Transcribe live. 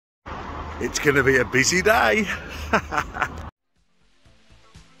It's going to be a busy day.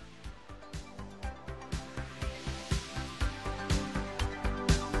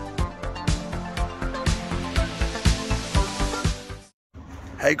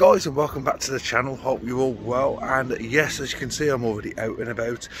 Hey guys, and welcome back to the channel. Hope you're all well, and yes, as you can see, I'm already out and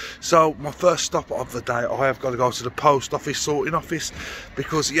about. So my first stop of the day, I have got to go to the post office sorting office,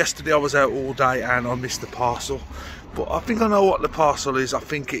 because yesterday I was out all day and I missed the parcel. But I think I know what the parcel is. I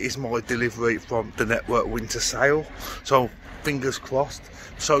think it is my delivery from the Network winter sale, so fingers crossed.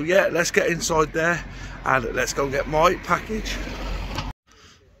 So yeah, let's get inside there and let's go get my package.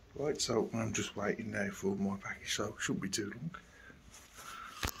 Right, so I'm just waiting now for my package, so it shouldn't be too long.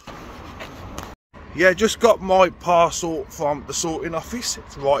 Yeah, just got my parcel from the sorting office.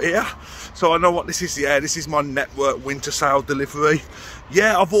 It's right here, so I know what this is. Yeah, this is my Network winter sale delivery.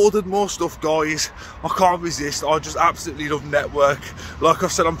 Yeah, I've ordered more stuff, guys. I can't resist. I just absolutely love Network. Like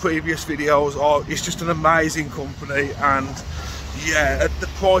I've said on previous videos, it's just an amazing company, and yeah, at the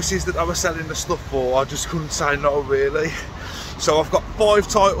prices that I was selling the stuff for, I just couldn't say no, really. So I've got 5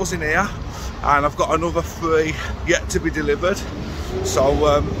 titles in here, and I've got another 3 yet to be delivered. So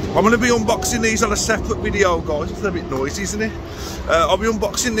I'm going to be unboxing these on a separate video, guys. It's a bit noisy, isn't it? I'll be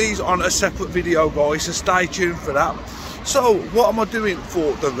unboxing these on a separate video, guys, so stay tuned for that. So what am I doing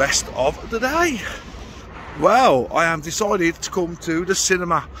for the rest of the day? Well, I am decided to come to the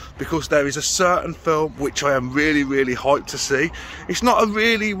cinema because there is a certain film which I am really hyped to see. It's not a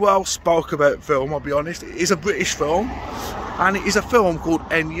really well spoke about film, I'll be honest. It is a British film, and it is a film called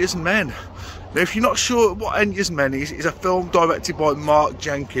Enya's Men. Now, if you're not sure what Enya's Men is, it's a film directed by Mark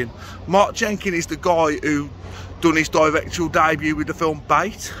Jenkin. Mark Jenkin is the guy who done his directorial debut with the film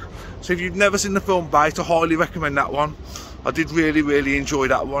Bait. So if you've never seen the film Bait, I highly recommend that one. I did really enjoy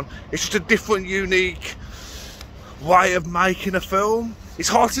that one. It's just a different, unique way of making a film. It's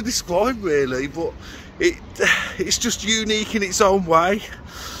hard to describe, really, but it's just unique in its own way.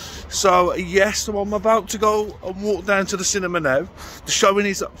 So yes, so I'm about to go and walk down to the cinema now. The showing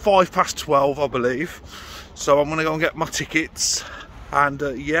is at 12:05, I believe. So I'm going to go and get my tickets, and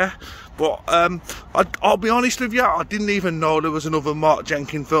yeah. But I'll be honest with you, I didn't even know there was another Mark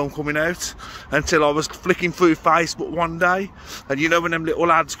Jenkin film coming out until I was flicking through Facebook one day, and you know when them little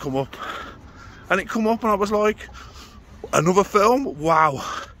ads come up, and it come up, and I was like, another film? Wow!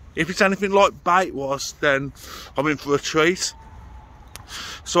 If it's anything like Bait was, then I'm in for a treat.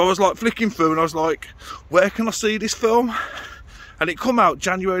 So I was like flicking through, and I was like, where can I see this film? And it come out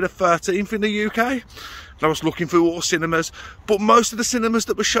January the 13th in the UK. And I was looking through all cinemas, but most of the cinemas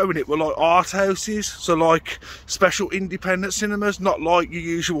that were showing it were like art houses, so like special independent cinemas, not like your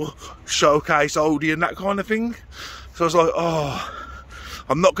usual Showcase, Odeon, that kind of thing. So I was like, oh,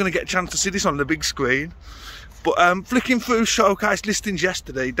 I'm not going to get a chance to see this on the big screen. But flicking through Showcase listings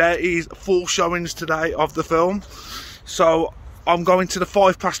yesterday, there is 4 showings today of the film. So I'm going to the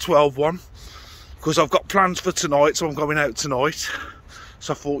 12:05 one because I've got plans for tonight, so I'm going out tonight.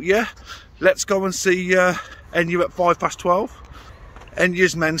 So I thought, yeah, let's go and see Enya at 12:05.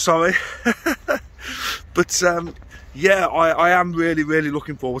 Enya's Men, sorry. But yeah, I am really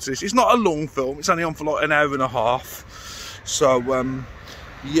looking forward to this. It's not a long film, it's only on for like an hour and a half. So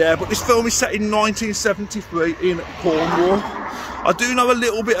yeah, but this film is set in 1973 in Cornwall. I do know a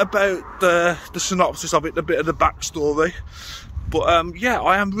little bit about the synopsis of it, a bit of the backstory. But yeah,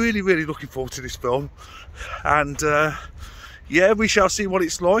 I am really looking forward to this film, and yeah, we shall see what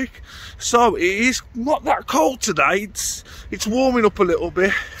it's like. So it is not that cold today. It's warming up a little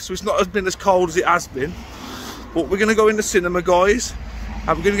bit, so it's not been as cold as it has been. But we're going to go in the cinema, guys,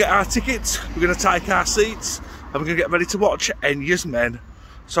 and we're going to get our tickets. We're going to take our seats, and we're going to get ready to watch Enya's Men.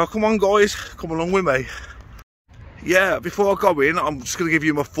 So come on, guys, come along with me. Yeah, before I go in, I'm just going to give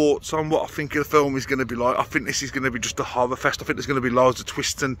you my thoughts on what I think the film is going to be like. I think this is going to be just a horror fest. I think there's going to be loads of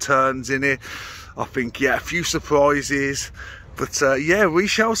twists and turns in it. I think, yeah, a few surprises. But yeah, we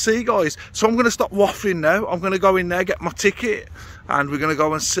shall see, guys. So I'm going to stop waffling now. I'm going to go in there, get my ticket, and we're going to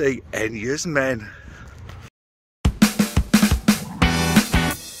go and see Enya's Men.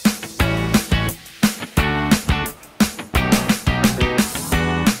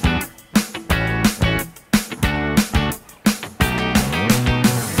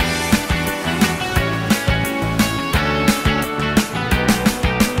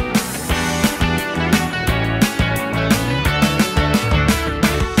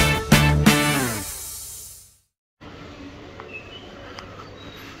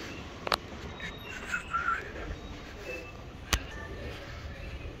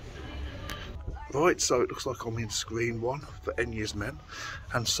 Right, so it looks like I'm in screen 1 for Enya's Men,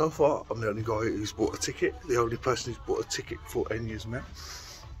 and so far I'm the only guy who's bought a ticket, the only person who's bought a ticket for Enya's Men.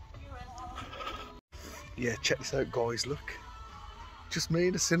 yeah, check this out, guys. Look, just me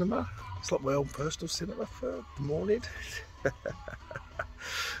in the cinema. It's like my own personal cinema for the morning.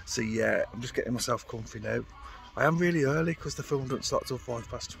 So yeah, I'm just getting myself comfy now. I am really early because the film doesn't start till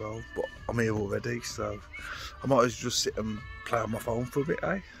 12:05, but I'm here already, so I might as well just sit and play on my phone for a bit,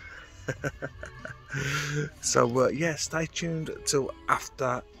 eh? So yeah, stay tuned till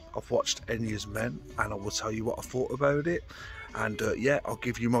after I've watched Enya's Men, and I will tell you what I thought about it, and yeah, I'll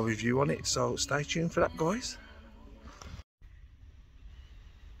give you my review on it, so stay tuned for that, guys.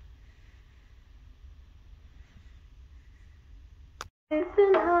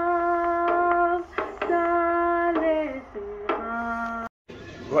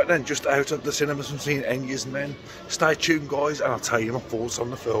 Right then, just out of the cinemas from seeing Enya's Men. Stay tuned, guys, and I'll tell you my thoughts on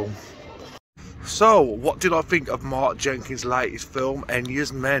the film. So, what did I think of Mark Jenkins' latest film,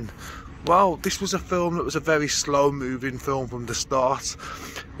 Enya's Men? Well, this was a film that was a very slow-moving film from the start.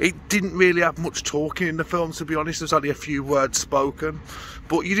 It didn't really have much talking in the film, to be honest. There's only a few words spoken.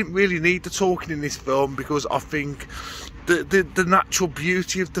 But you didn't really need the talking in this film, because I think the natural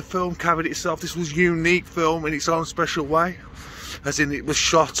beauty of the film carried itself. This was a unique film in its own special way. As in, it was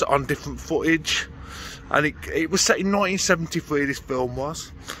shot on different footage, and it was set in 1973, this film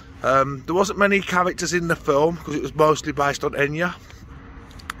was. There wasn't many characters in the film because it was mostly based on Enya.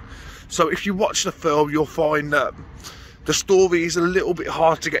 So if you watch the film, you'll find that the story is a little bit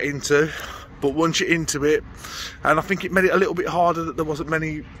hard to get into, but once you're into it, and I think it made it a little bit harder that there wasn't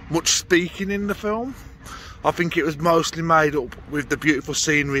much speaking in the film. I think it was mostly made up with the beautiful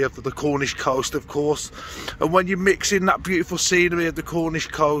scenery of the Cornish coast, of course. And when you mix in that beautiful scenery of the Cornish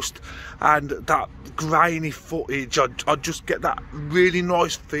coast and that grainy footage, I just get that really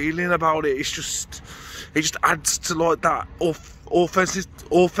nice feeling about it. It just adds to like that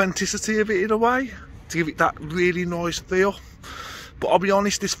authenticity of it in a way, to give it that really nice feel. But I'll be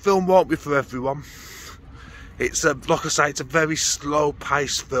honest, this film won't be for everyone. It's like I say, it's a very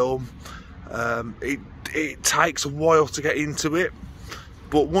slow-paced film. It takes a while to get into it,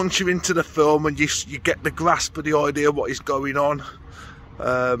 but once you're into the film and you get the grasp of the idea of what is going on,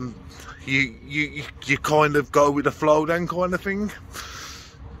 you kind of go with the flow then, kind of thing.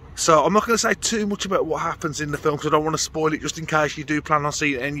 So I'm not going to say too much about what happens in the film because I don't want to spoil it, just in case you do plan on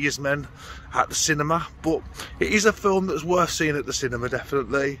seeing Enya's Men at the cinema. But it is a film that's worth seeing at the cinema,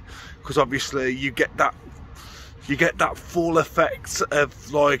 definitely, because obviously you get that full effect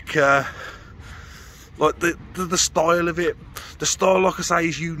of like the style of it. The style, like I say,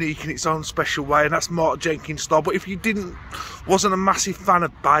 is unique in its own special way, and that's Mark Jenkins' style. But if you wasn't a massive fan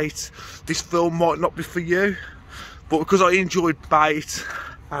of Bait, this film might not be for you. But because I enjoyed Bait,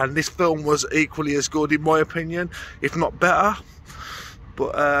 and this film was equally as good in my opinion, if not better.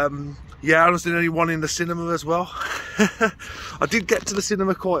 But yeah, I was the only one in the cinema as well. I did get to the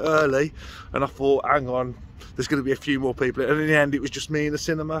cinema quite early, and I thought, hang on, there's going to be a few more people, and in the end it was just me in the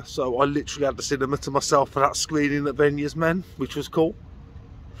cinema, so I literally had the cinema to myself for that screening of Enya's Men, which was cool,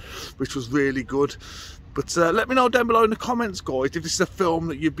 which was really good. But let me know down below in the comments, guys, if this is a film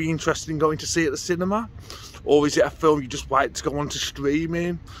that you'd be interested in going to see at the cinema, or is it a film you just wait to go on to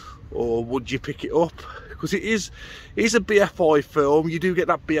streaming, or would you pick it up? Because it is a BFI film. You do get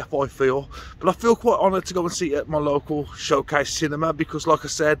that BFI feel, but I feel quite honoured to go and see it at my local showcase cinema, because like I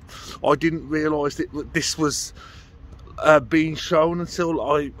said, I didn't realise that this was being shown until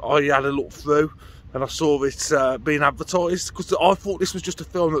I had a look through and I saw it being advertised, because I thought this was just a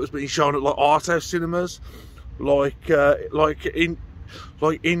film that was being shown at like art house cinemas, like indie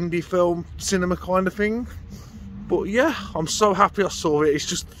film cinema kind of thing. But yeah, I'm so happy I saw it.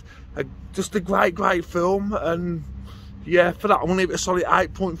 It's just a great film, and yeah, for that I'm gonna give it a solid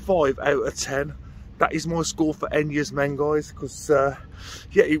 8.5 out of 10. That is my score for Enya's Men, guys, because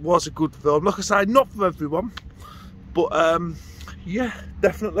yeah, it was a good film. Like I say, not for everyone, but yeah,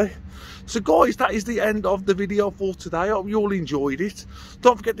 definitely. So guys, that is the end of the video for today. I hope you all enjoyed it.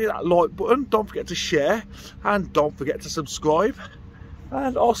 Don't forget to hit that like button, don't forget to share, and don't forget to subscribe,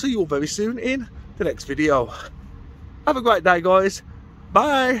 and I'll see you all very soon in the next video. Have a great day, guys.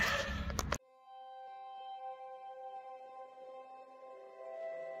 Bye.